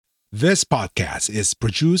This podcast is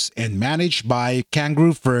produced and managed by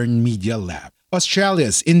Kangaroo Fern Media Lab,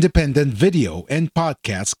 Australia's independent video and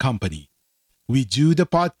podcast company. We do the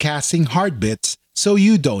podcasting hard bits so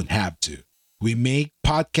you don't have to. We make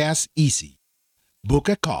podcasts easy. Book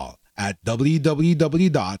a call at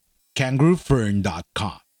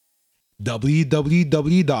www.kangaroofern.com.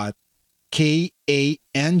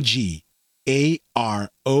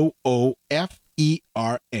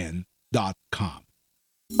 www.kangaroofern.com.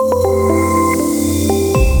 A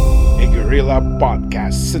Guerrilla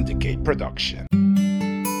Podcast Syndicate production.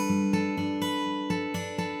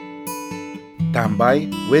 Tambay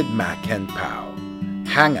with Mac and Pow.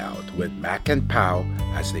 Hang out with Mac and Pow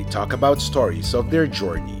as they talk about stories of their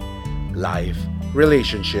journey, life,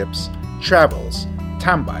 relationships, travels.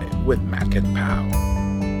 Tambay with Mac and Pow.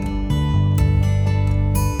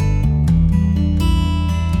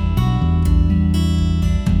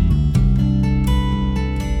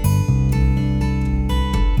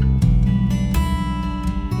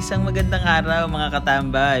 Isang magandang araw mga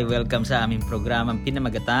katambay. Welcome sa aming programang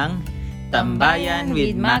pinamagatang Tambayan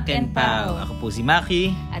with Mac and Pao. Ako po si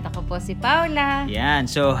Maki. At ako po si Paula.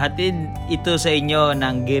 Yan. So hatid ito sa inyo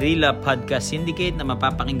ng Guerrilla Podcast Syndicate na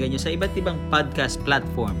mapapakinggan nyo sa iba't ibang podcast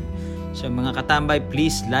platform. So mga katambay,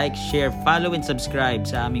 please like, share, follow, and subscribe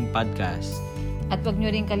sa aming podcast. At huwag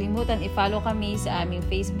nyo rin kalimutan i-follow kami sa aming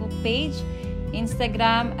Facebook page,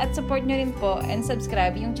 Instagram, at support nyo rin po and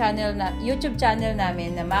subscribe yung YouTube channel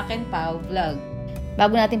namin na Mac and Pao Vlog.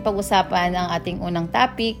 Bago natin pag-usapan ang ating unang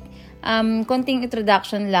topic, konting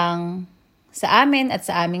introduction lang sa amin at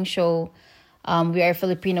sa aming show. We are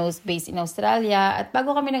Filipinos based in Australia. At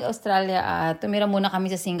bago kami nag-Australia, tumira muna kami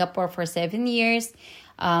sa Singapore for 7 years.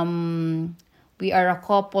 We are a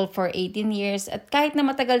couple for 18 years. At kahit na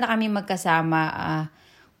matagal na kami magkasama,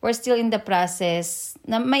 we're still in the process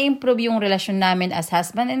na ma-improve yung relasyon namin as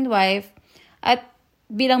husband and wife at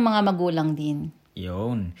bilang mga magulang din.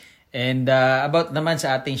 Yun. And about naman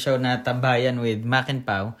sa ating show na Tambayan with Mac and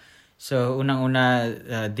Pao. So, unang-una,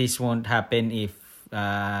 this won't happen if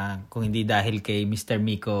kung hindi dahil kay Mr.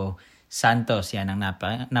 Miko Santos. Yan ang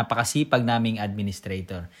napakasipag naming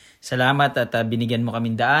administrator. Salamat at binigyan mo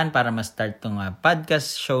kaming daan para ma-start tong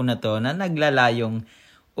podcast show na to na naglalayong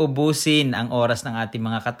ubusin ang oras ng ating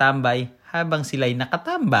mga katambay habang sila'y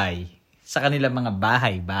nakatambay sa kanilang mga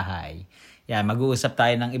bahay-bahay. Yan, mag-uusap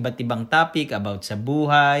tayo ng iba't ibang topic about sa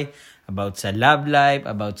buhay, about sa love life,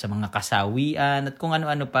 about sa mga kasawian, at kung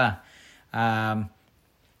ano-ano pa.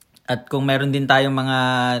 At kung meron din tayong mga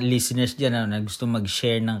listeners dyan na gusto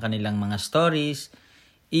mag-share ng kanilang mga stories,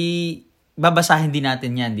 babasahin din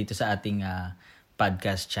natin yan dito sa ating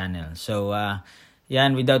podcast channel. So,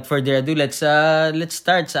 yan, without further ado, let's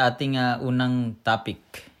start sa ating unang topic.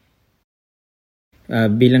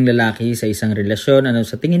 Bilang lalaki sa isang relasyon, ano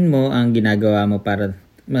sa tingin mo ang ginagawa mo para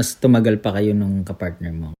mas tumagal pa kayo nung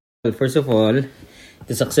kapartner mo? Well, first of all,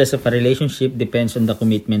 the success of a relationship depends on the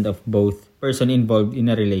commitment of both person involved in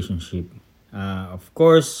a relationship. Of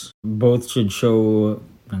course, both should show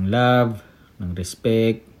ng love, ng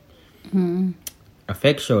respect,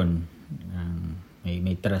 affection.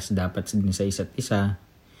 May trust dapat din sa isa't isa.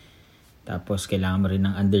 Tapos, kailangan mo rin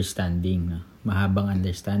ng understanding. Mahabang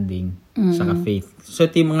understanding. Saka faith. So,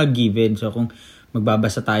 ito yung mga given. So, kung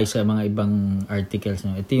magbabasa tayo sa mga ibang articles,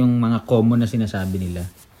 ito yung mga common na sinasabi nila.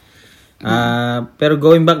 Pero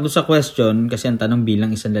going back doon sa question, kasi ang tanong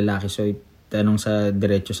bilang isang lalaki, so tanong sa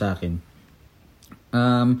diretso sa akin.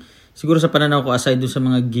 Siguro sa pananaw ko, aside doon sa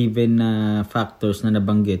mga given na factors na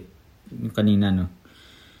nabanggit yung kanina,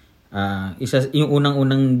 yung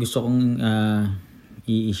unang-unang gusto kong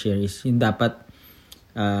i-share is yung dapat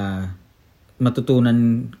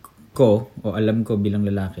matutunan ko o alam ko bilang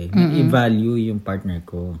lalaki na i-value yung partner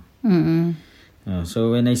ko.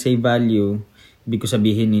 So when I say value, ibig ko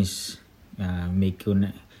sabihin is I'll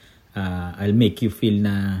make you feel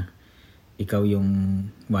na ikaw yung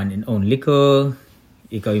one and only ko,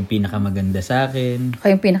 ikaw yung pinakamaganda sa akin.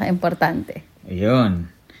 Ikaw yung pinaka-importante. Ayun.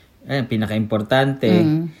 Ayun, pinaka-importante.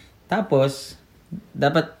 Tapos,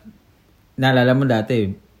 dapat, naalala mo dati,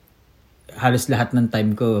 halos lahat ng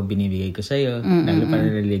time ko, binibigay ko sa'yo. Lalo pa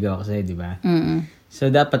naliligaw ako sa'yo, di ba? So,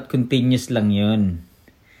 dapat continuous lang yun.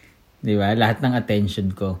 Di ba? Lahat ng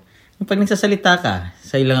attention ko. Pag nagsasalita ka,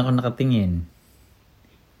 sa'yo lang ako nakatingin.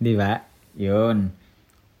 Di ba? Yun.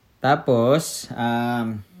 Tapos,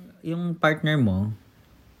 yung partner mo,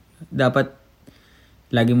 dapat,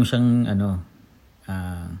 lagi mo siyang,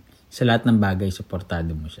 sa lahat ng bagay,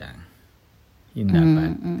 supportado mo siya. Yun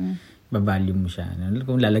dapat. Bavalue mo siya.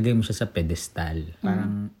 Kung lalagay mo siya sa pedestal,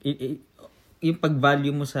 parang, yung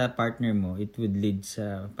pag-value mo sa partner mo, it would lead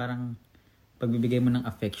sa, parang pagbibigay mo ng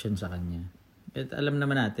affection sa kanya. At alam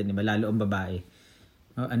naman natin, di ba, lalo ang babae.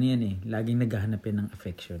 Ano yan eh, laging naghahanap yan ng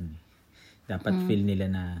affection. Dapat feel nila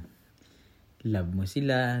na love mo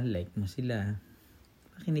sila, like mo sila,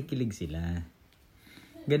 kinikilig sila.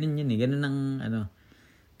 Ganun yun eh, ganun ang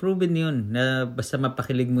proven yun, na basta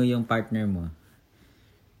mapakilig mo yung partner mo,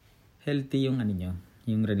 healthy yung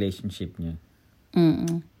yung relationship nyo.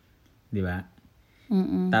 Di ba?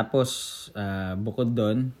 Tapos, bukod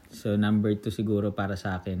doon, so number 2 siguro para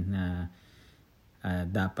sa akin na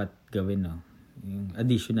dapat gawin, yung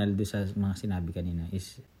additional do sa mga sinabi kanina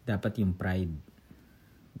is dapat yung pride.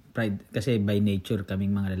 Kasi by nature kaming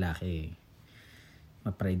mga lalaki,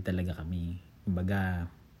 ma-pride talaga kami. Kumbaga,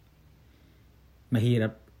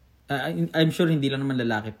 mahirap. I'm sure hindi lang naman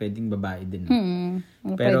lalaki, pwedeng babae din.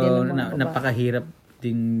 Pero napakahirap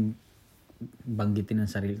ding banggitin ng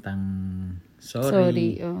salitang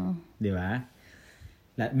sorry. Di ba?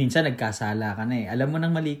 Minsan nagkasala ka na eh. Alam mo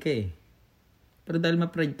nang mali ka eh. Pero dahil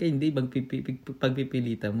ma-pride ka, hindi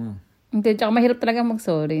pagpipilita mo. Hindi, tsaka mahirap talaga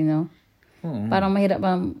mag-sorry, no? Oo. Parang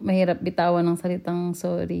mahirap bitawan ng salitang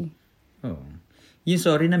sorry. Oo. Yung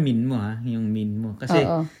sorry na mean mo yung mean mo. Kasi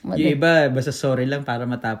yung iba, basta sorry lang para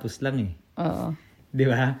matapos lang eh. Oo. Di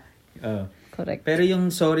ba? Oo. Correct. Pero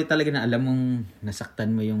yung sorry talaga na alam mong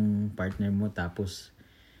nasaktan mo yung partner mo tapos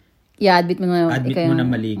i-admit mo na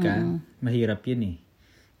mali ka, mahirap yun eh.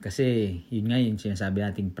 Kasi yun nga yung sinasabi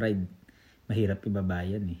nating pride, mahirap ibaba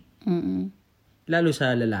yan eh. Lalo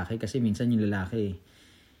sa lalaki kasi minsan yung lalaki,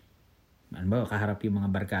 kaharap yung mga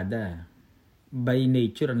barkada. By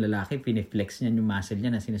nature, ang lalaki, piniflex niya yung muscle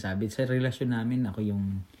niya na sinasabi. Sa relasyon namin, ako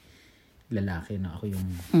yung lalaki, ako yung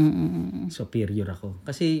superior ako.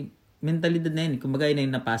 Kasi mentalidad na yun, kumbaga yun na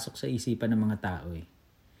yung napasok sa isipan ng mga tao eh.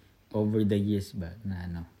 Over the years ba,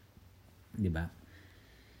 na di ba?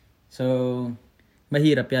 So,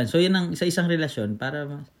 mahirap yan. So, yun ang isang relasyon,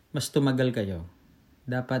 para mas tumagal kayo,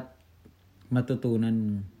 dapat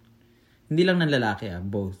matutunan, hindi lang ng lalaki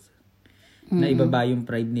both, na ibaba yung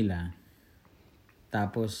pride nila.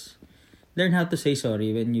 Tapos, learn how to say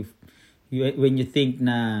sorry when you think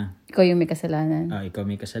na ikaw yung may kasalanan. Ikaw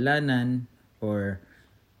may kasalanan, or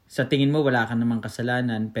sa tingin mo wala ka namang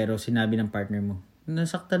kasalanan, pero sinabi ng partner mo,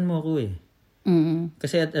 nasaktan mo ako eh.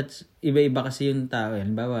 Kasi at iba-iba kasi yung tao.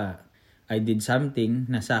 Halimbawa, I did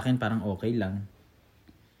something na sa akin parang okay lang.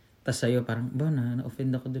 Tapos sa'yo parang,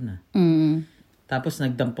 na-offend ako dun Tapos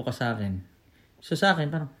nagdampo ka sa akin. So sa akin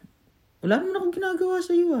parang, wala naman akong ginagawa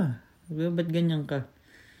sa'yo Ba't ganyan ka?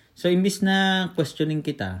 So imbis na questioning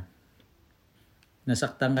kita,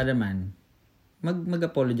 nasaktan ka naman,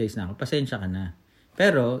 mag-apologize na ako. Pasensya ka na.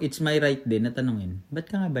 Pero it's my right din na tanungin, ba't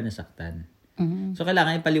ka nga ba nasaktan? So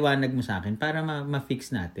kailangan ipaliwanag mo sa akin para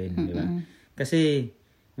ma-fix natin, di ba? Kasi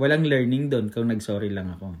walang learning doon kung nag-sorry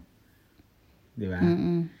lang ako. Di ba?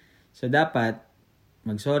 So dapat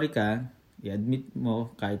mag-sorry ka, i-admit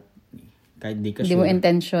mo kahit di ka sure. Hindi mo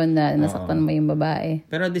intention na nasaktan mo yung babae.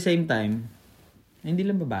 Pero at the same time, hindi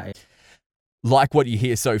lang babae. Like what you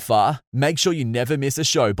hear so far? Make sure you never miss a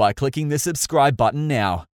show by clicking the subscribe button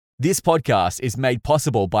now. This podcast is made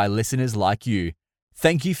possible by listeners like you.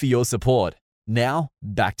 Thank you for your support. Now,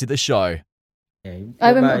 back to the show.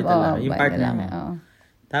 Babae talaga, yung partner mo.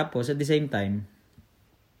 Tapos, at the same time,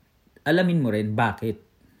 alamin mo rin bakit.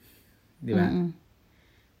 Di ba?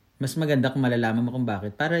 Mas maganda kung malalaman mo kung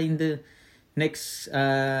bakit. Para in the next,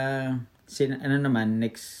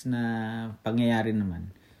 next na pangyayari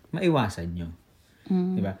naman, maiwasan nyo.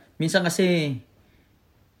 Di ba? Minsan kasi,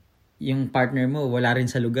 yung partner mo, wala rin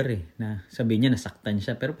sa lugar na sabihin niya, nasaktan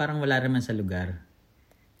siya, pero parang wala rin man sa lugar.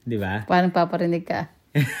 Di ba? Parang paparinig ka.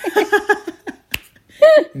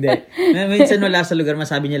 Hindi. Minsan wala sa lugar,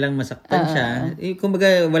 masabi niya lang masaktan siya.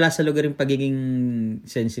 Kumbaga, wala sa lugar yung pagiging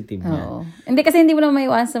sensitive niya. Hindi, kasi hindi mo naman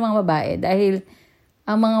maiwasan sa mga babae dahil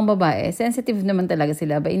ang mga babae, sensitive naman talaga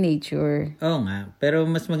sila by nature. Oo nga. Pero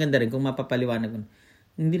mas maganda rin kung mapapaliwanag ko,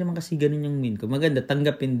 hindi naman kasi ganun yung mean ko. Maganda,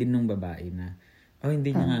 tanggapin din ng babae na, hindi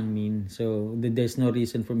niya nga mean. So, there's no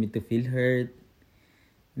reason for me to feel hurt.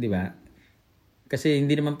 Di ba? Kasi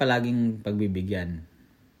hindi naman palaging pagbibigyan.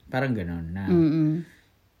 Parang gano'n na.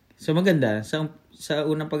 So maganda, sa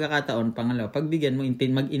unang pagkakataon, pangalawa, pagbigyan mo,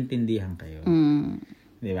 mag-intindihan kayo.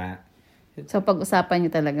 Di ba? So pag-usapan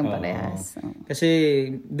nyo talagang parehas. Kasi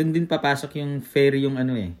dun din papasok yung fair yung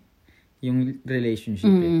yung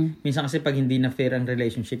relationship. Minsan kasi pag hindi na fair ang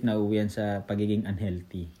relationship, nauwi yan sa pagiging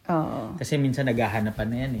unhealthy. Kasi minsan naghahanapan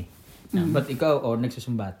na yan ba't ikaw,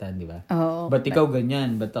 nagsusumbatan, di ba? Ba't ikaw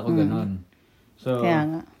ganyan? Ba't ako ganon? So, kaya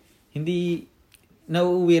nga. Hindi,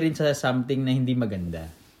 nauuwi rin sa something na hindi maganda.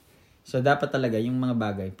 So, dapat talaga yung mga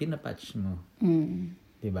bagay, pinapatch mo.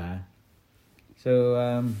 Diba? So,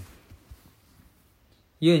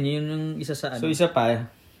 yun yung isa sa ano. So, isa pa,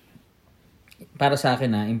 para sa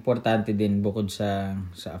akin importante din bukod sa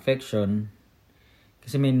affection,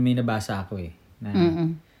 kasi may nabasa ako na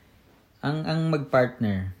ang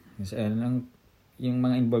mag-partner, yung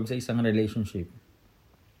mga involved sa isang relationship,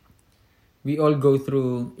 we all go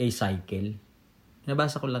through a cycle.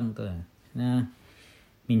 Nabasa ko lang to na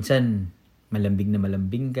minsan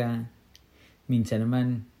malambing ka, minsan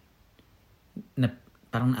naman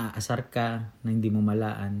parang naaasar ka na hindi mo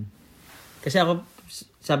malaan. Kasi ako,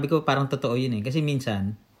 sabi ko parang totoo yun kasi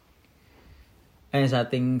minsan,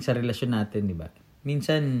 sa relasyon natin, di ba?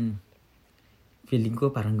 Minsan, feeling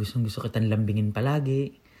ko parang gusto kitang lambingin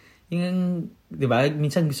palagi. Yung, di ba?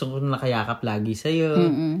 Minsan gusto ko nakayakap lagi sa'yo,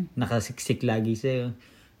 nakasiksik lagi sa'yo.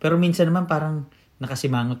 Pero minsan naman parang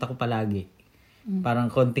nakasimangot ako palagi.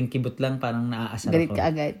 Parang konting kibot lang, parang naaasar ako. Galit ka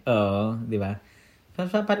agad. Oo, di ba?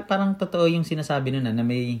 Parang totoo yung sinasabi nun na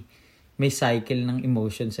may cycle ng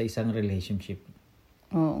emotion sa isang relationship.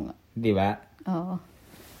 Oo nga. Di ba? Oo.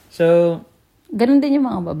 So, ganun din yung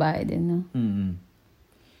mga babae din, no?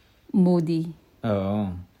 Moody.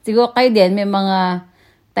 Oo. Siguro kayo din, may mga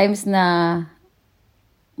times na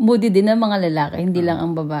moody din ng mga lalaki, hindi lang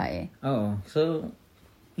ang babae. Oo. So,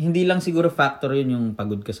 hindi lang siguro factor yun yung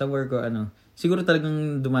pagod ka sa work o ano. Siguro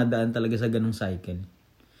talagang dumadaan talaga sa ganung cycle.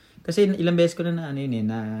 Kasi ilang beses ko na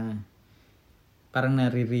parang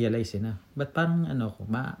nare-realize na. Ba't parang ako,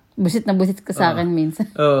 busit na busit ka sa akin minsan.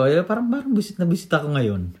 Oo, parang busit na busit ako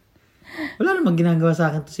ngayon. Wala namang ginagawa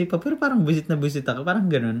sa akin to si Pa, pero parang busit na busit ako. Parang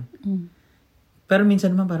ganun. Pero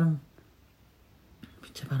minsan naman parang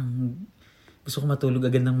gusto ko matulog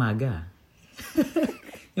agad ng maga.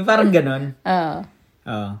 Yung parang ganun.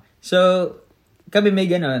 Oo. So, kami may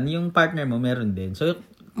ganun. Yung partner mo, meron din. So,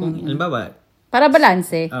 kung halimbawa, para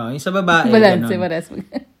balanse. Yung sa babae, balanse, ganun.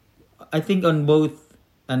 I think on both,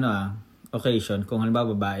 occasion, kung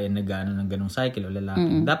halimbawa babae nag-ano ng ganung cycle o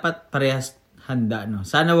lalaki, dapat parehas handa, no?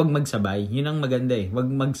 Sana wag magsabay. Yun ang maganda Wag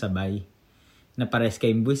magsabay. Na parehas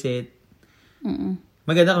kayong busit.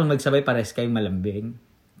 Maganda kung magsabay parehas kayong malambing.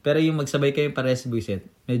 Pero yung magsabay kayong parehas busit,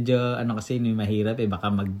 medyo kasi mahirap baka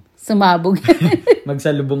sumabog.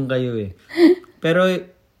 magsalubong kayo Pero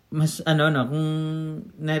mas kung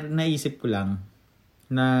naisip ko lang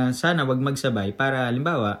na sana wag magsabay para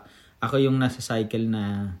halimbawa ako yung nasa cycle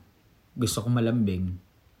na gusto kong malambing.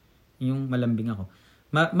 Yung malambing ako.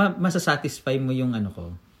 Masasatisfy mo yung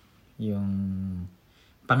ko, yung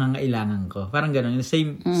pangangailangan ko. Parang gano'n.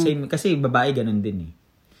 Same, kasi babae gano'n din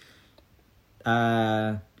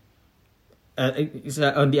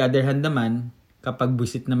on the other hand naman, kapag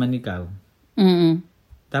busit naman ikaw,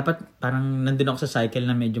 dapat parang nandun ako sa cycle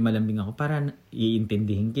na medyo malambing ako para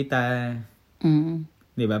iintindihin kita.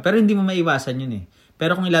 Diba? Pero hindi mo maiwasan yun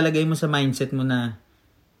Pero kung ilalagay mo sa mindset mo na,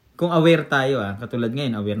 kung aware tayo katulad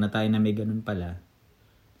ngayon, aware na tayo na may ganun pala,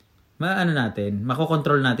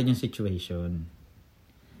 makokontrol natin yung situation.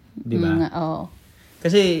 Di ba? Oo.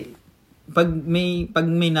 Kasi pag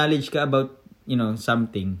may knowledge ka about,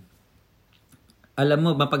 something, alam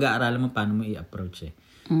mo, mapag-aaralan mo paano mo i-approach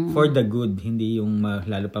For the good, hindi yung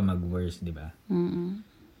lalo pa mag-worse, di ba?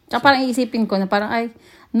 Tsaka parang iisipin ko na parang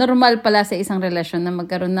normal pala sa isang relasyon na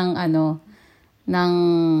magkaroon ng ng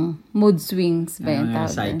mood swings ba yung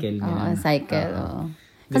tawag? Cycle. Cycle.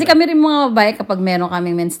 Kasi kami rin mga babae kapag meron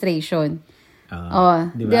kaming menstruation.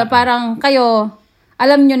 Diba? Parang kayo,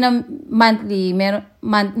 alam nyo na monthly,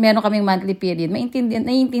 meron kaming monthly period.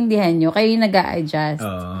 Naiintindihan nyo, kayo yung nag-a-adjust.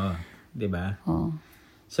 Oo. Diba?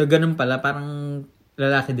 So, ganun pala, parang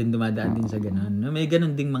lalaki din dumadaan din sa ganun. May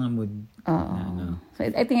ganun ding mga mood. So,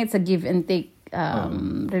 I think it's a give and take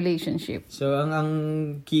relationship. So, ang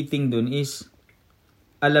key thing dun is,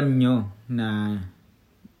 alam nyo na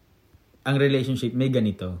ang relationship may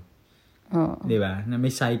ganito. Di ba? Na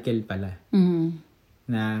may cycle pala.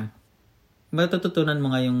 Na matututunan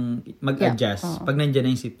mo nga yung mag-adjust pag nandiyan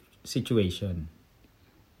na yung situation.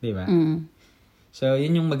 Di ba? So,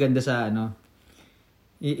 yun yung maganda sa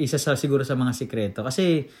isa siguro sa mga sikreto.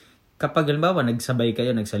 Kasi kapag halimbawa nagsabay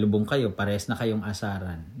kayo, nagsalubong kayo, parehas na kayong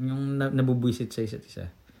asaran. Yung nabubwisit sa isa't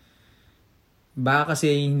isa. Baka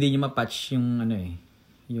kasi hindi nyo ma-patch yung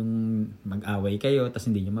yung mag-away kayo tapos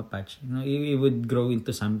hindi nyo ma-patch. It would grow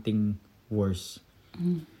into something worse.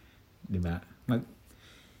 Diba?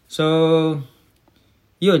 So,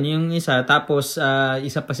 yun, yung isa. Tapos,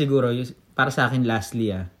 isa pa siguro, para sa akin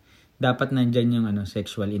lastly, dapat nandyan yung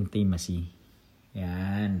sexual intimacy.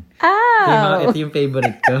 Yan. Ito yung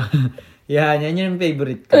favorite ko. yan yung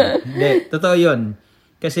favorite ko. Hindi, totoo yun.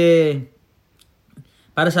 Kasi,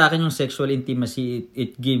 para sa akin yung sexual intimacy,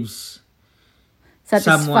 it gives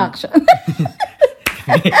satisfaction.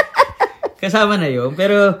 Kasama na yun.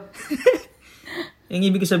 Pero, yung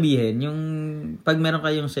ibig ko sabihin, yung pag meron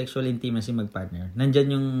kayong sexual intimacy mag-partner,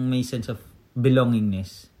 nandyan yung may sense of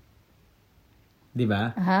belongingness. Di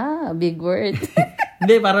ba? Big word.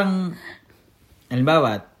 Hindi, parang,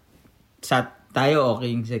 halimbawa, tayo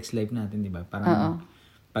okay yung sex life natin, di ba? Parang,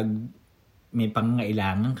 pag may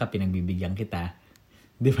pangangailangan ka, pinagbibigyan kita.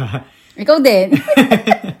 Di ba? Ikaw din.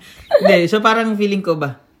 Hindi, so parang feeling ko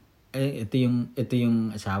ba, ito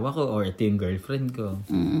yung asawa ko or ito yung girlfriend ko.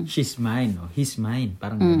 She's mine or he's mine.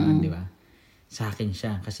 Parang gano'n, di ba? Sa akin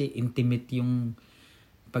siya. Kasi intimate yung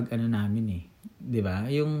namin eh. Di ba?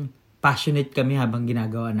 Yung passionate kami habang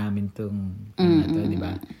ginagawa namin itong di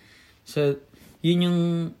ba? So, yun yung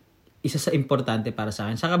isa sa importante para sa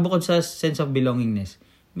akin. Saka bukod sa sense of belongingness,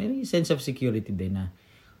 may sense of security din na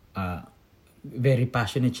very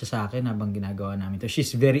passionate siya sa akin habang ginagawa namin ito.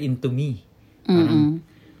 She's very into me.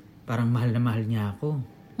 Parang mahal na mahal niya ako.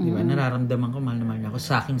 Di ba? Nararamdaman ko, mahal na mahal niya ako.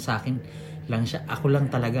 Sa akin lang siya. Ako lang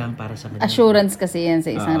talaga ang para sa kanya. Assurance kasi yan sa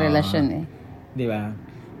isang relasyon eh. Di ba?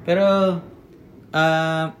 Pero,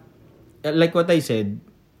 like what I said,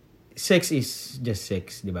 sex is just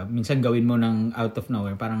sex, di ba? Minsan gawin mo ng out of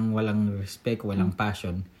nowhere, parang walang respect, walang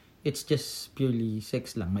passion. It's just purely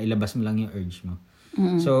sex lang. Mailabas mo lang yung urge mo.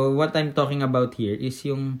 So, what I'm talking about here is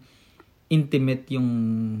yung intimate yung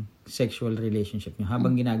sexual relationship nyo.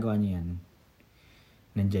 Habang ginagawa nyo yan,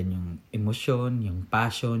 nandyan yung emosyon, yung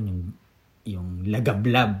passion, yung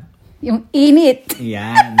lagablab. Yung init.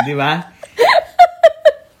 Yan, di ba?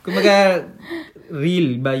 Kumbaga,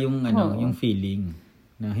 real ba yung yung feeling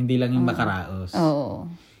na hindi lang yung makaraos. Oo.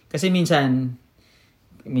 Kasi minsan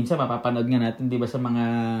mapapanood nga natin 'di ba sa mga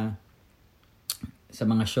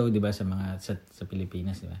show 'di ba sa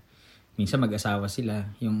Pilipinas 'di ba. Minsan mag-asawa sila,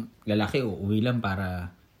 yung lalaki uuwi lang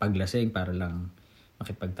para paglasing para lang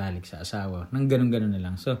makipagtalik sa asawa. Nang ganun-ganun na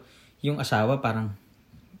lang. So, yung asawa parang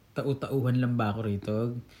tau-tauhan lang ba ako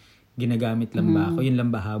rito? Ginagamit lang ba ako? Yun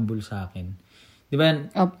lang ba habol sa akin? 'Di ba?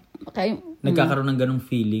 Nagkakaroon ng ganung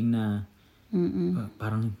feeling na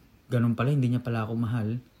parang ganun pala, hindi niya pala ako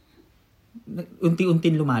mahal.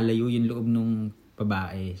 Unti-unting lumalayo yung loob ng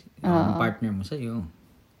babae, yung partner mo sa'yo.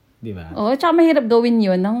 Di ba? Oo, tsaka mahirap gawin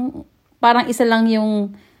yun. Parang isa lang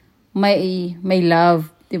yung may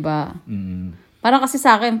love, di ba? Parang kasi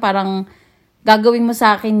sa akin, parang gagawin mo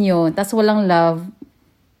sa akin yun, tas walang love,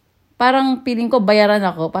 parang feeling ko bayaran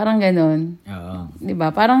ako, parang ganun. Oo. Di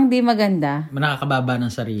ba? Parang hindi maganda. Nakakababa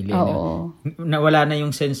ng sarili. Oo. Nawala na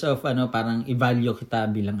yung sense of parang i-value kita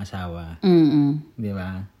bilang asawa. Di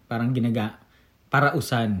ba? Parang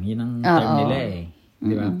parausan. Yun ang term nila eh.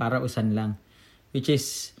 Di ba? Parausan lang. Which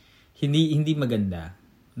is hindi maganda.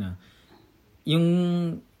 No?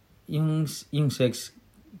 Yung sex,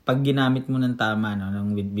 pag ginamit mo ng tama, no,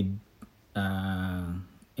 with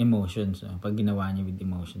emotions, pag ginawa niyo with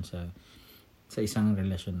emotions sa isang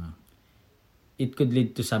relasyon, no, it could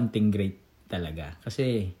lead to something great talaga.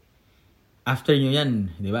 Kasi after nyo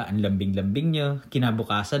yan, di ba, ang lambing-lambing nyo,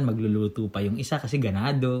 kinabukasan magluluto pa yung isa kasi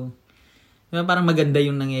ganado. Di ba, parang maganda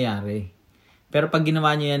yung nangyayari. Pero pag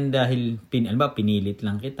ginawa nyo yan dahil pinilit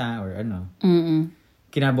lang kita or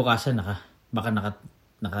kinabukasan baka naka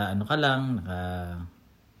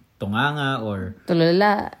tunganga or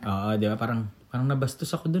tulala. Oo, di ba, parang nabastos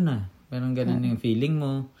ako dun Parang ganun yung feeling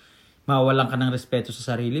mo. Mawawalan ka ng respeto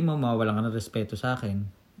sa sarili mo, mawawalan ka ng respeto sa akin.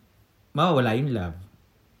 Mawawala yung love.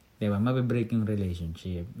 Di ba? Mabibreak yung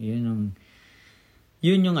relationship. Yun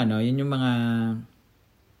yung mga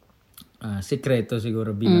sikreto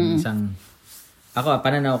siguro bilang isang,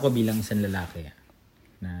 pananaw ko bilang isang lalaki.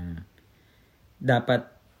 Na dapat,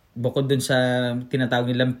 bukod dun sa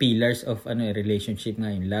tinatawag nilang pillars of relationship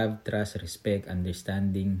nga, yung love, trust, respect,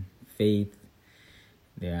 understanding, faith.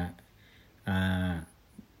 Di ba?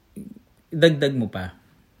 Dagdag mo pa.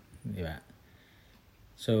 Di ba?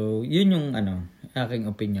 So, yun yung aking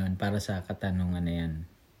opinion para sa katanungan na yan.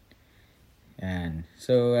 Yan.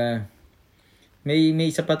 So, may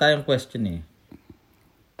isa pa tayong question eh.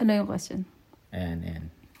 Ano yung question?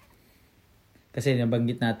 Ayan. Kasi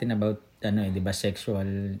nabanggit natin about, di ba,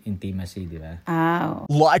 sexual intimacy, di ba?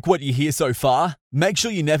 Like what you hear so far? Make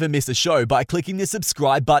sure you never miss a show by clicking the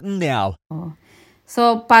subscribe button now.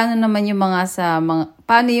 So, paano naman yung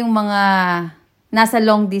paano yung mga nasa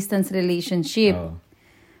long distance relationship?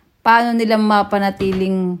 Paano nila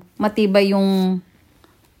mapanatiling matibay yung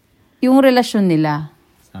relasyon nila?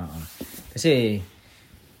 Oo. Kasi,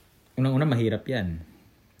 unang-una mahirap yan.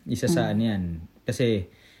 Isa sa yan. Kasi,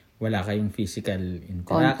 wala kayong physical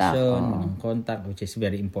interaction, contact, which is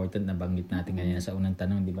very important na banggit natin kanina sa unang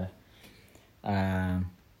tanong, di ba?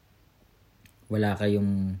 wala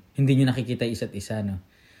kayong, hindi nyo nakikita isa't isa, no?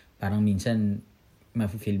 Parang minsan,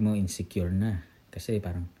 mafe-feel mo insecure na. Kasi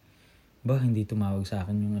parang, hindi tumawag sa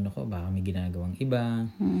akin yung ano ko, baka may ginagawang iba.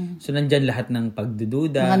 So, nandyan lahat ng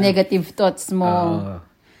pagdududa. Mga negative thoughts mo.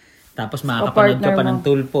 Tapos makakapanood ka pa ng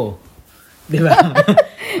tulpo. Di ba?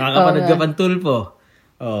 Makakapanood ka pa ng tulpo.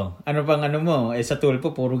 Ano pang ano mo? Sa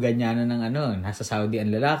tulpo, puro ganyan ng ano. Nasa Saudi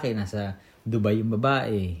ang lalaki, nasa Dubai yung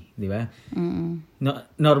babae. Di ba?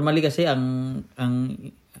 Normally kasi ang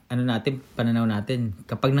ano natin, pananaw natin,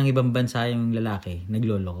 kapag nang ibang bansa yung lalaki,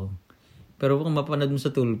 nagloloko. Pero kung mapanood mo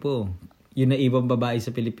sa tulpo, yun na ibang babae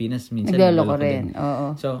sa Pilipinas, minsan nagloloko rin.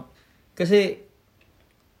 Oo. So, kasi,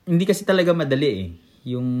 hindi kasi talaga madali eh.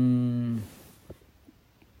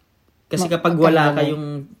 Kasi kapag wala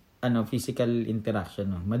kayong physical interaction,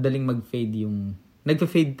 madaling mag-fade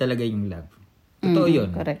nagfa-fade talaga yung love. Totoo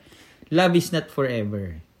yun. Correct. Love is not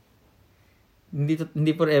forever.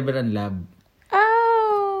 Hindi forever ang love.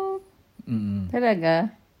 Talaga?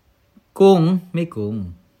 May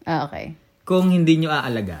kung. Okay. Kung hindi nyo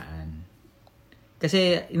aalagaan.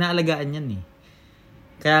 Kasi inaalagaan yan eh.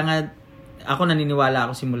 Kaya nga, ako naniniwala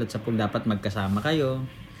ako simulat sa pool, dapat magkasama kayo.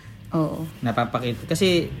 Oo. Napapakita.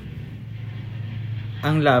 Kasi,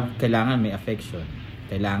 ang love, kailangan may affection.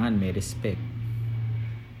 Kailangan may respect.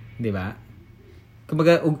 Di ba?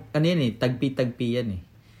 Kumbaga, tagpi-tagpi yan eh.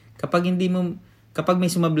 Kapag may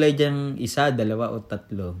sumablay diyang isa, dalawa o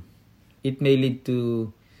tatlo, it may lead to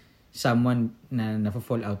someone na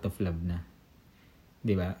na-fall out of love na.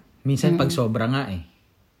 Di ba? Minsan pag sobra nga eh.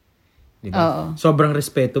 Di ba? Sobrang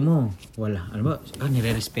respeto mo. Wala. Ano ba?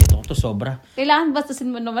 Nire-respeto ko to sobra. Kailangan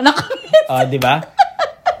bastasin mo naman ako. Di ba?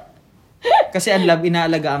 Kasi ang love,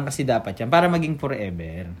 inaalagaan kasi dapat yan para maging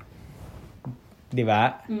forever. Di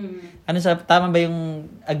ba? Tama ba yung,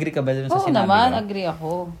 agree ka ba dun sa Oo sinabi naman, ko? agree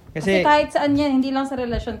ako. Kasi kahit saan yan, hindi lang sa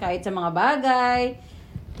relasyon, kahit sa mga bagay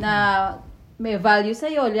na may value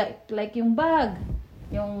sa'yo, like yung bag,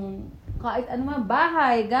 yung kahit ano man,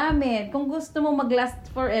 bahay, gamit. Kung gusto mo mag-last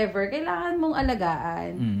forever, kailangan mong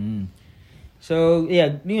alagaan. So,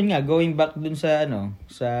 yeah, yun nga, going back dun sa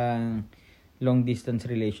sa long distance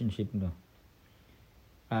relationship, no.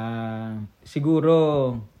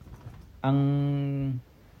 Siguro ang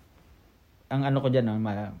ano ko diyan,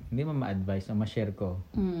 hindi mo ma-advise, ma-share ko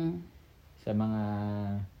sa mga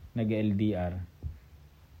nag-LDR.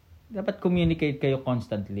 Dapat communicate kayo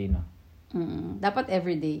constantly, no. Dapat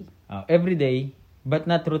everyday. Everyday, but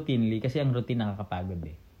not routinely kasi ang routine nakakapagod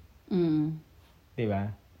eh. 'Di ba?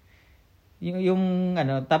 Yung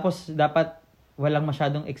tapos dapat walang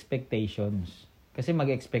masyadong expectations. Kasi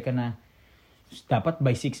mag-expect ka na dapat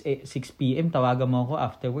by 6 PM tawagan mo ako,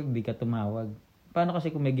 after work di ka tumawag. Paano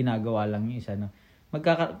kasi kung may ginagawa lang yung isa, no?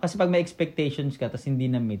 Kasi pag may expectations ka tapos hindi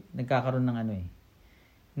na meet, nagkakaroon ng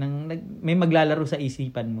may maglalaro sa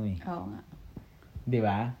isipan mo eh. Oo nga. 'Di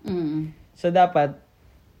ba? So dapat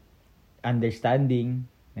understanding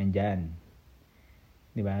nandyan.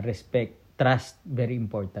 'Di ba? Respect, trust, very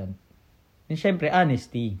important. And syempre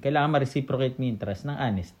honesty. Kailangan ma-reciprocate mo yung trust ng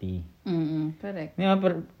honesty. Correct.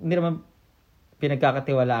 Hindi naman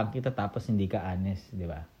pinagkakatiwalaan kita tapos hindi ka honest, 'di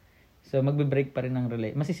ba? So magbe-break pa rin ng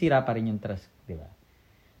masisira pa rin yung trust, 'di ba?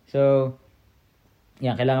 So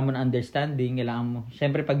yan, kailangan mo ng understanding, kailangan mo,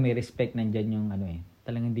 syempre pag may respect nandyan yung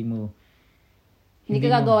talagang hindi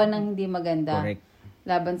ka gagawa ng hindi maganda. Correct.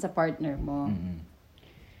 Laban sa partner mo.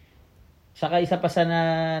 Saka isa pa sa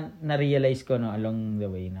na-realize ko along the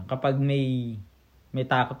way na kapag may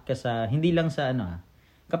takot ka hindi lang sa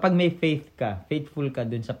kapag may faithful ka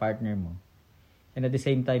dun sa partner mo, and at the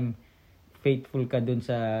same time faithful ka dun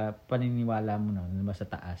sa paniniwala mo sa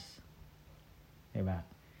taas. Diba?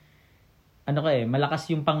 Malakas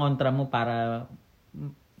yung pangontra mo para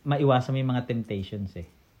maiwasan mo yung mga temptations eh.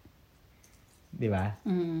 Diba?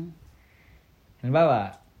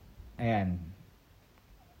 Halimbawa,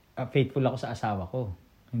 faithful ako sa asawa ko.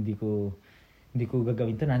 Hindi ko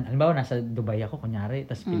gagawin to. Halimbawa, nasa Dubai ako, kunyari,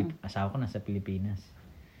 tapos asawa ko nasa Pilipinas.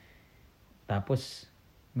 Tapos,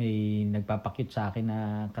 may nagpapakyut sa akin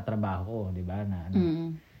na katrabaho ko, di ba?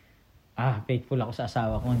 Faithful ako sa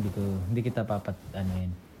asawa ko, hindi kita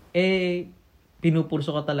pinupurso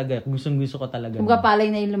ko talaga, gustong-gusto ko talaga. Kung kapalay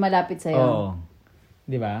na yung lumalapit sa'yo. Oo.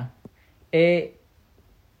 Di ba?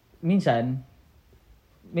 Minsan,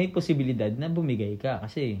 may posibilidad na bumigay ka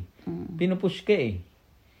kasi pinupush ka eh.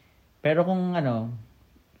 Pero kung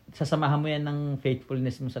sasamahan mo yan ng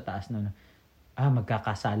faithfulness mo sa taas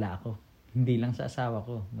magkakasala ako. Hindi lang sa asawa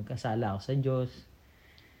ko. Magkasala ako sa Diyos.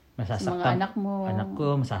 Masasaktan. Sa mga anak mo. Anak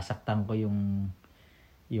ko, masasaktan ko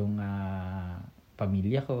yung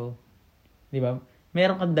pamilya ko. Di ba?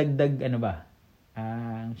 Meron kang dagdag,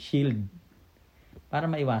 shield para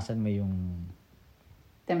maiwasan mo yung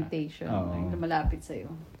Temptation. Oo. Ay, malapit sa'yo.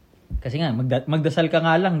 kasi nga magdasal ka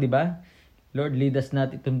nga lang, 'di ba? Lord, lead us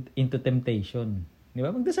not into temptation. 'Di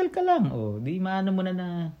ba? Magdasal ka lang. Di maano mo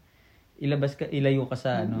na ilayo ka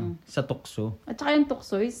sa sa tukso. At saka yung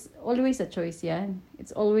tukso is always a choice yan.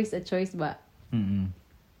 It's always a choice ba? Mm.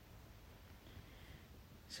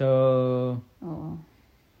 So, Oo.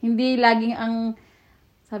 Hindi laging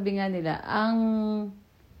sabi nga nila, ang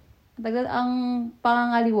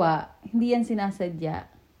pangangaliwa, hindi yan sinasadya.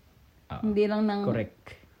 Hindi lang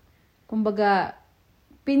correct. Kumbaga,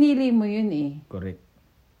 pinili mo yun eh. Correct.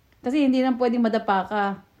 Kasi hindi lang pwedeng madapa ka.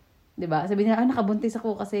 'Di ba? Sabihin nila, nakabuntis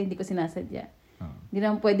ako kasi hindi ko sinasadya. Hindi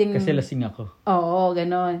lang pwedeng... Kasi lasing ako. Oo,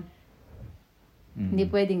 ganon. Hindi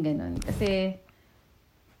pwedeng ganon. Kasi,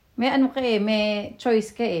 may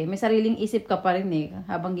choice ka eh. May sariling isip ka pa rin eh.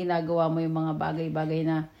 Habang ginagawa mo yung mga bagay-bagay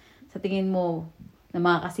na sa tingin mo na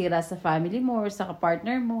makakasira sa family mo or sa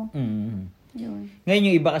partner mo. Yun. Ngayon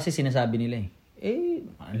yung iba kasi sinasabi nila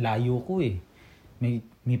ang layo ko eh. May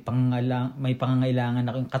pangangailangan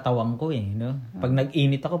akong katawan ko eh, no? Pag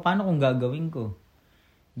nag-init ako, paano kung gagawin ko?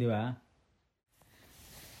 'Di ba?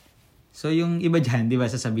 So yung iba diyan, 'di ba,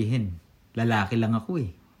 sasabihin, lalaki lang ako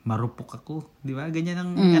eh. Marupok ako, 'di ba? Ganyan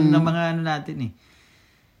ang mga natin eh.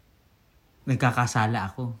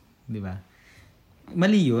 Nagkakasala ako, 'di ba?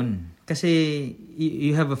 Mali 'yun kasi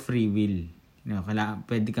you have a free will. You know,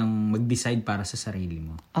 pwede kang mag-decide para sa sarili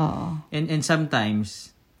mo. Oo. And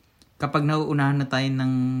sometimes kapag nauunahan na tayo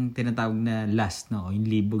ng tinatawag na lust, no, o yung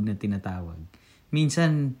libog na tinatawag,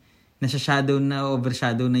 minsan overshadow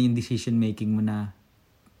na yung decision making mo na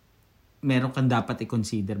meron kang dapat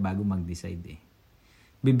i-consider bago mag-decide eh.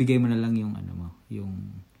 Bibigay mo na lang yung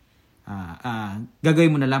gagawin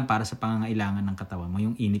mo na lang para sa pangangailangan ng katawan mo,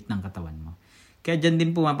 yung init ng katawan mo. Kaya dyan din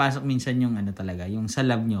pumapasok minsan yung talaga, yung sa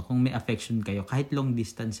love nyo, kung may affection kayo, kahit long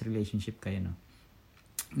distance relationship kayo, no,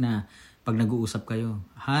 na pag nag-uusap kayo,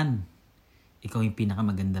 Han, ikaw yung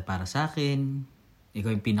pinakamaganda para sa akin,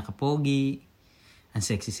 ikaw yung pinaka-pogi, ang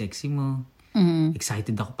sexy-sexy mo,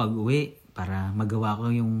 excited ako pag uwi para magawa ko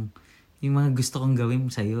yung mga gusto kong gawin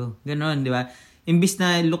sa'yo. Ganon, di ba? Imbis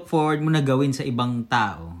na look forward mo na gawin sa ibang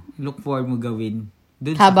tao, look forward mo gawin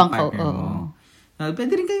dun habang sa partner mo.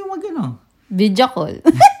 Pwede rin kayo video call.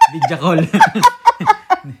 Video call.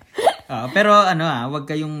 Pero wag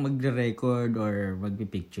kayong magre-record or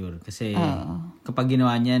magpi-picture kasi kapag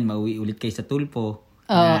ginawa niyan, mauwi ulit kayo sa tulpo.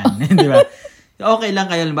 Yan, di ba? Okay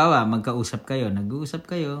lang kayo, halimbawa, magkausap kayo, nag-uusap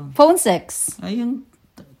kayo. Phone sex. Ay, yung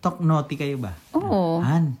talk naughty kayo ba? Oo.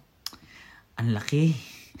 Han, ang laki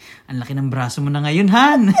ng braso mo na ngayon,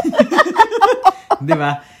 Han. Di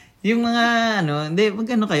ba? Yung mga,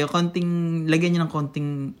 kayo, lagyan nyo ng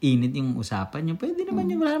konting init yung usapan nyo. Pwede naman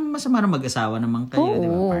yung wala naman masama na mag-asawa naman kayo, di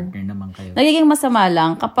ba? Partner naman kayo. Nagiging masama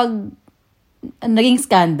lang kapag naging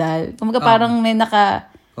scandal. Kumbaga parang may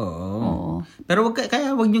Oo. Pero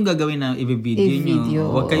wag nyo gagawin na i-video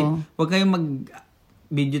nyo. Wag kayong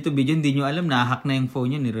mag-video to video, hindi nyo alam, na-hack na yung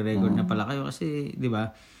phone nyo, nire-record na pala kayo. Kasi, di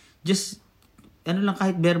ba, just, lang,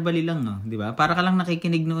 kahit verbally lang, no? Di ba? Para ka lang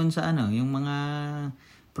nakikinig noon sa yung mga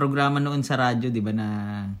programa noon sa radyo, di ba, na...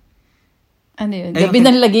 Ano yun? Gabi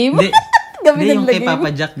ng lagim? Gabi ng lagim. Kay Papa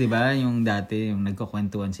Jack, di ba? Yung dati, yung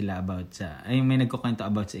nagkukwentuhan sila about may nagkukwento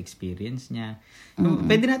about sa experience niya.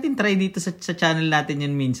 Pwede natin try dito sa channel natin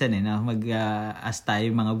yun minsan, no? Mag-ask tayo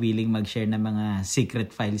mga willing mag-share ng mga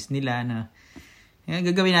secret files nila, no?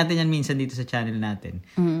 Gagawin natin yan minsan dito sa channel natin.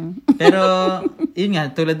 Pero, yun nga,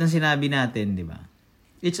 tulad ng sinabi natin, di ba?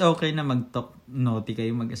 It's okay na mag-talk naughty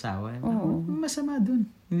kayo mag-asawa. Masama dun.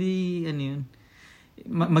 Hindi, yun.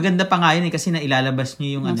 Maganda pa nga yun kasi nailalabas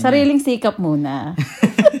nyo yung sariling sikap muna.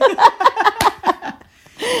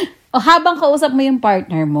 Habang kausap mo yung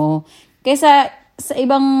partner mo, kaysa sa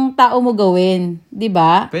ibang tao mo gawin, di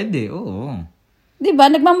ba? Pwede, oo. Di ba?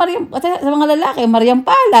 Sa mga lalaki, Mariam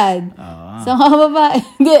Palad. Sa mga babae,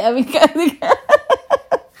 hindi,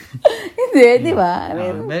 hindi, di ba?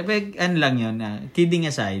 Lang yun, kidding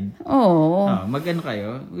aside. Oo. Mag-ano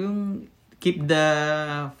kayo, yung keep the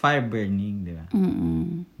fire burning, di ba?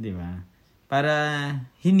 Di ba? Para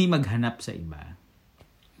hindi maghanap sa iba.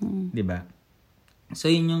 Di ba? So,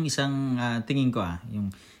 yun yung isang tingin ko, yung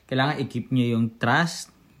kailangan i-keep nyo yung trust,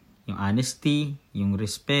 yung honesty, yung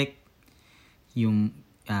respect, yung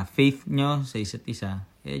faith nyo sa isa't isa,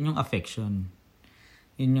 yung affection.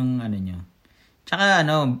 Yun yung nyo. Tsaka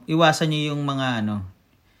iwasan nyo yung mga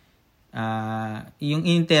yung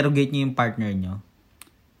interrogate nyo yung partner nyo.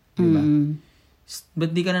 Diba?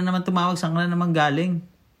 Ba't di ka na naman tumawag? Saan ka na naman galing?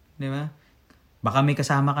 Diba? Baka may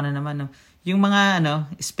kasama ka na naman. No? Yung mga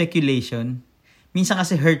speculation, minsan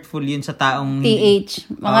kasi hurtful yun sa taong...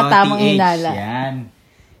 TH. Mga tamang TH, hinala. Yan.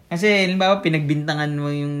 Kasi, halimbawa, pinagbintangan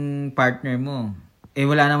mo yung partner mo.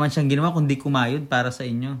 Wala naman siyang ginawa kundi kumayod para sa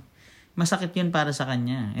inyo. Masakit yun para sa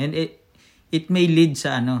kanya. And it may lead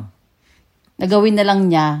sa Nagawin na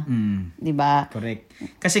lang niya. Di ba? Correct.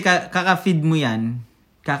 Kasi kaka-feed mo yan,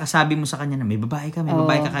 kakasabi mo sa kanya na may babae ka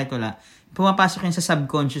kahit wala. Pumapasok yan sa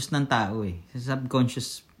subconscious ng tao Sa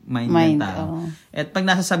subconscious mind ng tao. At pag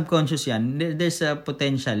nasa subconscious yan, there's a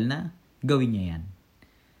potential na gawin niya yan.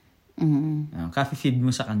 Ka-feed mo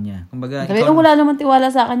sa kanya. Kumbaga, wala namang tiwala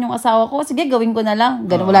sa akin yung asawa ko. Sige, gawin ko na lang.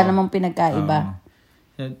 Wala namang pinagkaiba.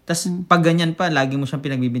 Tapos, pag ganyan pa, lagi mo siyang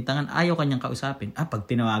pinagbibintangan, ayaw kanyang kausapin. Pag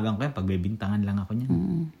tinawagan ko yan, pagbibintangan lang ako niyan.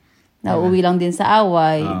 Nauuwi lang din sa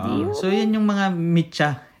away. So, yan yung mga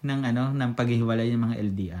mitya ng paghihiwalay ng mga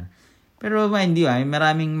LDR. Pero, hindi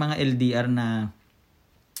maraming mga LDR na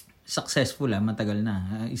successful matagal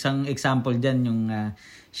na. Isang example dyan, yung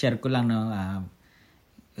share ko lang,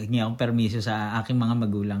 hingi akong permiso sa aking mga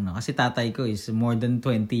magulang. Kasi tatay ko is more than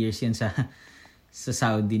 20 years yan sa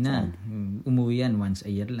Saudi na. Umuwi yan once a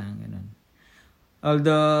year lang. Ganun.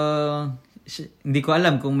 Although, hindi ko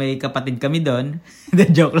alam kung may kapatid kami doon.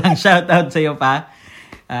 Joke lang. Shoutout sa'yo pa.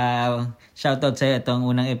 Shoutout sa'yo. Itong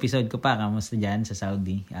unang episode ko pa. Kamusta dyan sa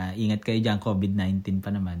Saudi? Ingat kayo dyan. COVID-19 pa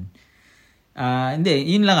naman. Hindi.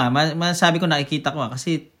 Yun lang masabi ko, nakikita ko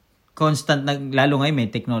kasi constant, lalo ngayon may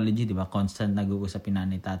technology, di ba? Constant nag-uusapin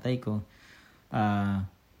nanay tatay ko.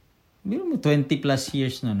 20 plus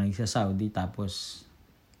years sa Saudi, tapos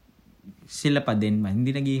sila pa din man,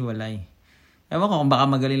 hindi naghihiwalay. Ewan ko kung baka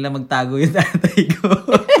magaling lang magtago yung tatay ko.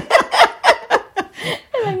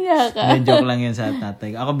 Joke lang yun sa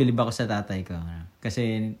tatay ko. Ako bilib ako sa tatay ko.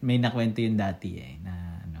 Kasi may nakwento yun dati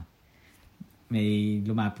na may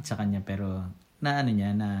lumapit sa kanya pero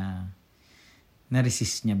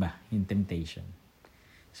na-resist niya ba yung temptation.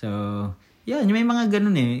 So, yan, may mga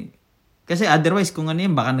ganun Kasi otherwise, kung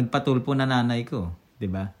baka nagpatulpo na nanay ko.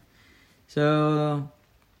 Diba? So,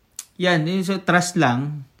 yan. So, trust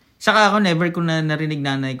lang. Saka ako, never ko na narinig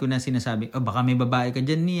nanay ko na sinasabi, baka may babae ka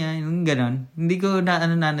dyan niya. Yung ganon. Hindi ko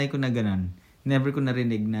nanay ko na ganon. Never ko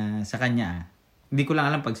narinig na sa kanya. Hindi ko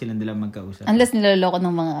lang alam pag silang dala magkausap. Unless nilaloko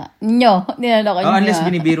ng mga nilaloko nyo. Unless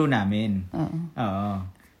binibiro namin. Oo.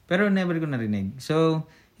 Pero never ko narinig. So,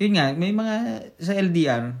 yun nga, may mga sa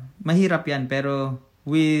LDR, mahirap yan, pero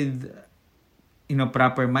with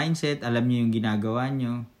proper mindset, alam niyo yung ginagawa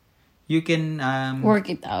niyo, you can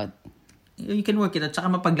work it out. You can work it out,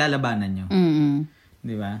 saka mapaglalabanan niyo.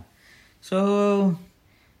 Di ba? So,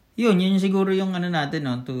 yun siguro yung natin,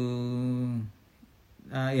 to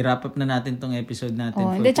i-wrap up na natin tong episode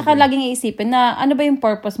natin. Hindi, tsaka laging iisipin na ano ba yung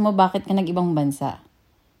purpose mo, bakit ka nag-ibang bansa?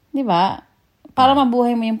 Di ba? Para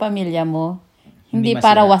mabuhay mo yung pamilya mo. Hindi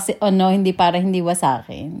para hindi para hindi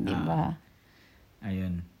wasakin, di ba?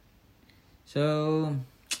 Ayun. So,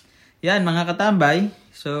 yan mga katambay.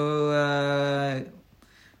 So,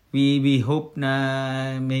 we hope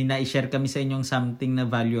na may na-share kami sa inyong something na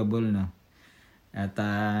valuable, At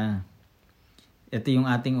ito yung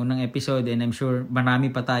ating unang episode and I'm sure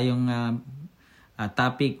marami pa tayong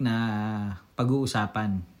topic na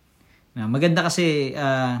pag-uusapan. Maganda kasi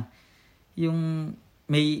yung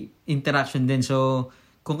may interaction din. So,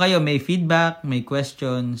 kung kayo may feedback, may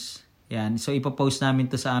questions, yan. So, ipopost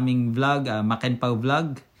namin to sa aming vlog, Mac and Pao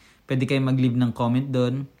Vlog. Pwede kayo mag-leave ng comment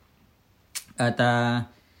doon. At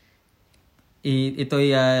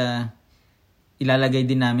ito'y ilalagay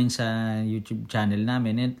din namin sa YouTube channel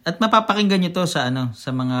namin. At mapapakinggan nyo to sa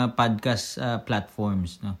mga podcast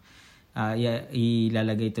platforms,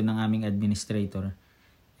 ilalagay ito ng aming administrator.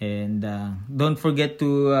 And don't forget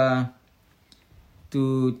to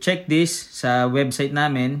check this sa website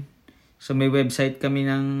namin. So may website kami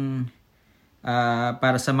ng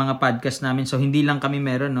para sa mga podcast namin. So hindi lang kami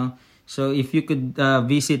meron, So if you could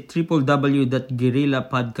visit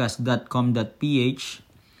www.guerrillapodcast.com.ph.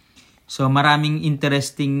 So maraming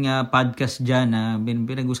interesting podcast dyan na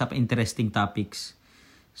pinag-usapan, interesting topics.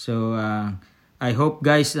 So I hope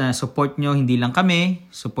guys support nyo, hindi lang kami,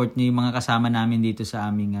 support nyo yung mga kasama namin dito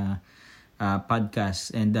sa aming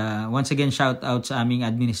podcast. And once again, shout out sa aming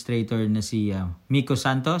administrator na si Miko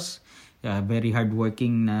Santos. Very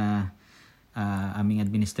hardworking na aming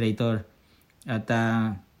administrator. At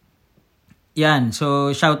yan,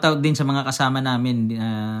 so shout out din sa mga kasama namin,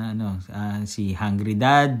 si Hungry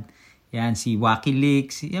Dad, yan, si Wacky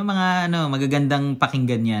Leaks, yung mga magagandang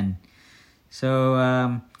pakinggan yan. So,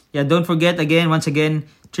 don't forget once again,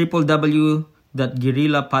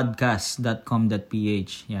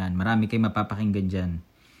 www.guerrillapodcast.com.ph. Yan, marami kayong mapapakinggan dyan.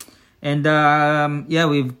 And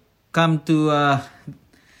we've come to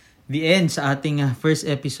the end sa ating first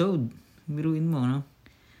episode. Biruin mo, no?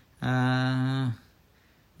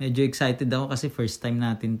 Medyo excited ako kasi first time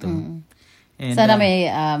natin to. And, sana may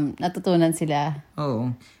natutunan sila.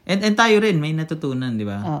 Oo. And tayo rin, may natutunan, di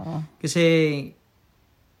ba? Oo. Kasi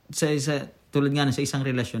sa tulad nga sa isang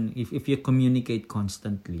relasyon, if you communicate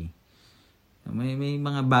constantly, may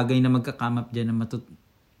mga bagay na magka-come up dyan na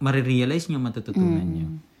marirealize nyo, matututunan nyo.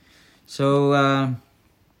 So,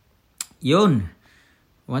 yun.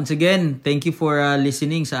 Once again, thank you for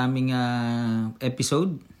listening sa aming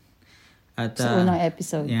episode. At, sa unang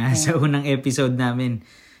episode. Yeah, sa unang episode namin.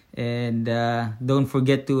 And don't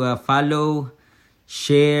forget to follow,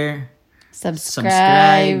 share,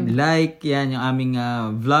 subscribe, like. Yan yung aming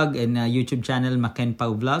vlog and YouTube channel, Maken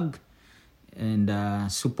Pao Vlog. And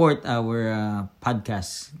support our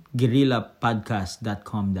podcast,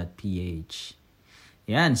 guerrillapodcast.com.ph.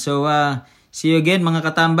 Yan. So, see you again mga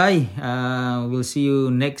katambay. We'll see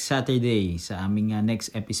you next Saturday sa aming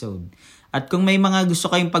next episode. At kung may mga gusto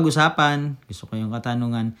kayong pag-usapan, gusto kayong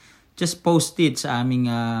katanungan, just post it sa aming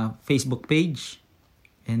Facebook page.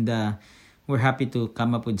 And we're happy to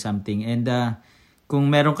come up with something. And kung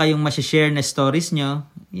meron kayong masishare na stories nyo,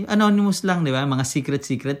 anonymous lang, di ba? Mga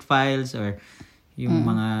secret files or yung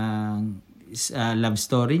mga love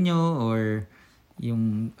story nyo or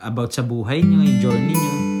yung about sa buhay nyo, yung journey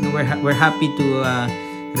nyo. We're happy to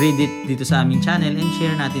read it dito sa aming channel and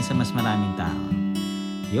share natin sa mas maraming tao.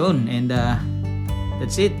 Yun, and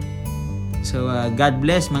that's it. So, God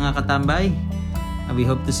bless mga katambay. We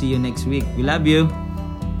hope to see you next week. We love you.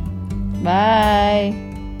 Bye.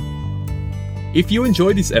 If you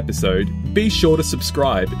enjoyed this episode, be sure to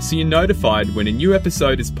subscribe so you're notified when a new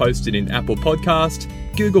episode is posted in Apple Podcast,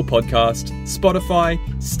 Google Podcast, Spotify,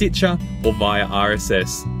 Stitcher, or via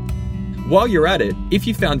RSS. While you're at it, if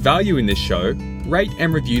you found value in this show, rate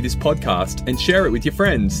and review this podcast and share it with your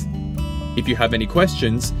friends. If you have any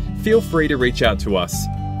questions, feel free to reach out to us.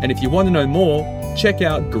 And if you want to know more, check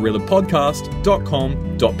out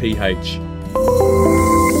guerrillapodcast.com.ph.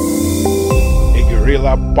 A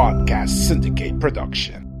Guerrilla Podcast Syndicate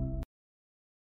production.